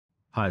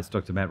Hi, it's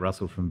Dr. Matt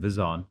Russell from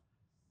Vizon.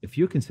 If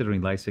you're considering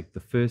LASIK, the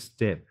first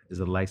step is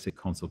a LASIK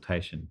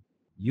consultation.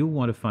 You'll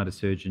want to find a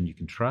surgeon you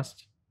can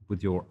trust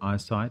with your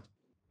eyesight,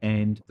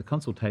 and the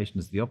consultation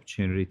is the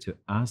opportunity to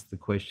ask the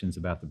questions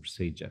about the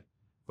procedure.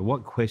 But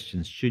what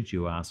questions should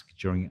you ask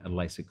during a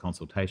LASIK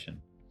consultation?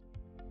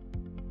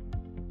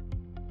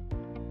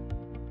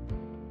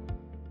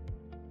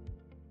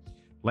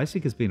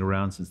 LASIK has been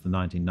around since the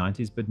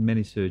 1990s, but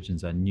many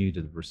surgeons are new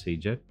to the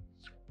procedure.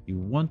 You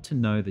want to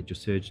know that your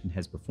surgeon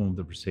has performed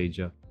the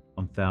procedure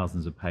on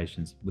thousands of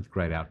patients with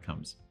great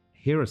outcomes.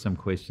 Here are some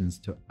questions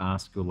to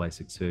ask your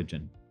LASIK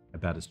surgeon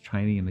about his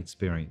training and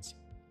experience.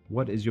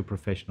 What is your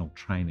professional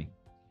training?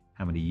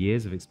 How many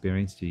years of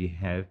experience do you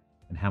have,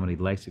 and how many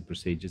LASIK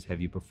procedures have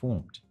you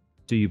performed?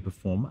 Do you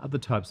perform other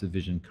types of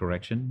vision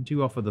correction? Do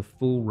you offer the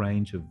full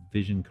range of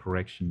vision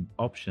correction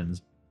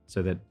options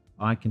so that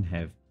I can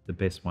have the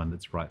best one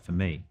that's right for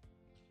me?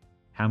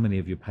 How many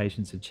of your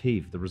patients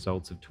achieve the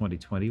results of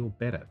 20/20 or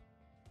better?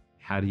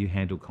 How do you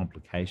handle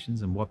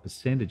complications, and what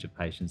percentage of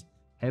patients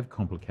have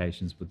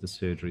complications with the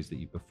surgeries that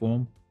you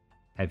perform?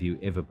 Have you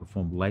ever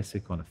performed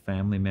LASIK on a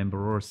family member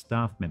or a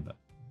staff member?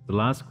 The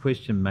last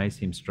question may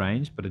seem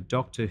strange, but a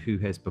doctor who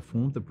has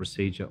performed the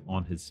procedure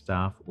on his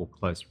staff or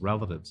close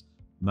relatives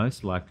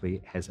most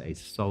likely has a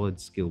solid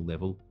skill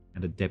level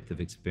and a depth of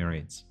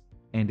experience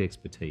and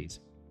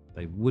expertise.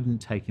 They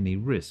wouldn't take any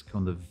risk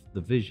on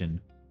the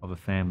vision of a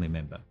family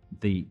member.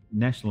 The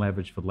national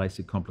average for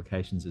LASIK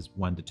complications is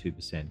 1 to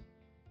 2%.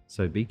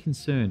 So be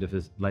concerned if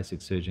a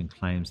LASIK surgeon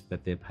claims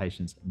that their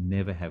patients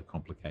never have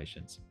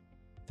complications.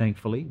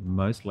 Thankfully,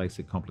 most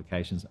LASIK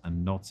complications are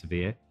not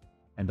severe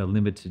and are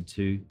limited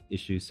to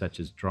issues such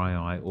as dry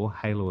eye or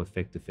halo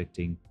effect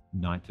affecting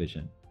night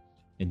vision.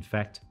 In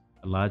fact,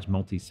 a large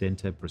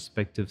multi-center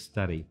prospective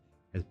study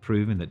has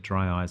proven that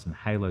dry eyes and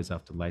halos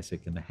after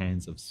LASIK in the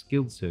hands of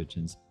skilled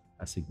surgeons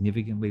are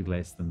significantly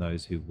less than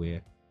those who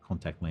wear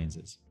contact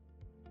lenses.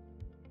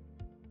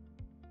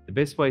 The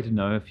best way to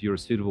know if you're a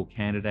suitable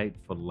candidate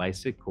for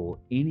LASIK or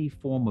any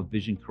form of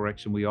vision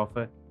correction we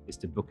offer is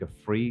to book a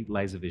free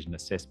laser vision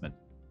assessment.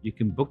 You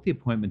can book the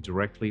appointment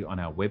directly on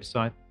our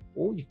website,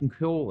 or you can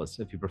call us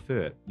if you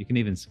prefer. You can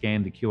even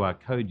scan the QR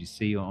code you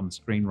see on the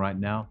screen right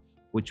now,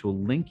 which will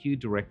link you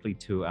directly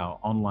to our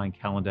online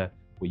calendar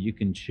where you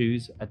can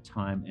choose a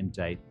time and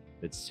date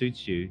that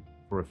suits you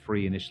for a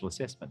free initial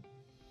assessment.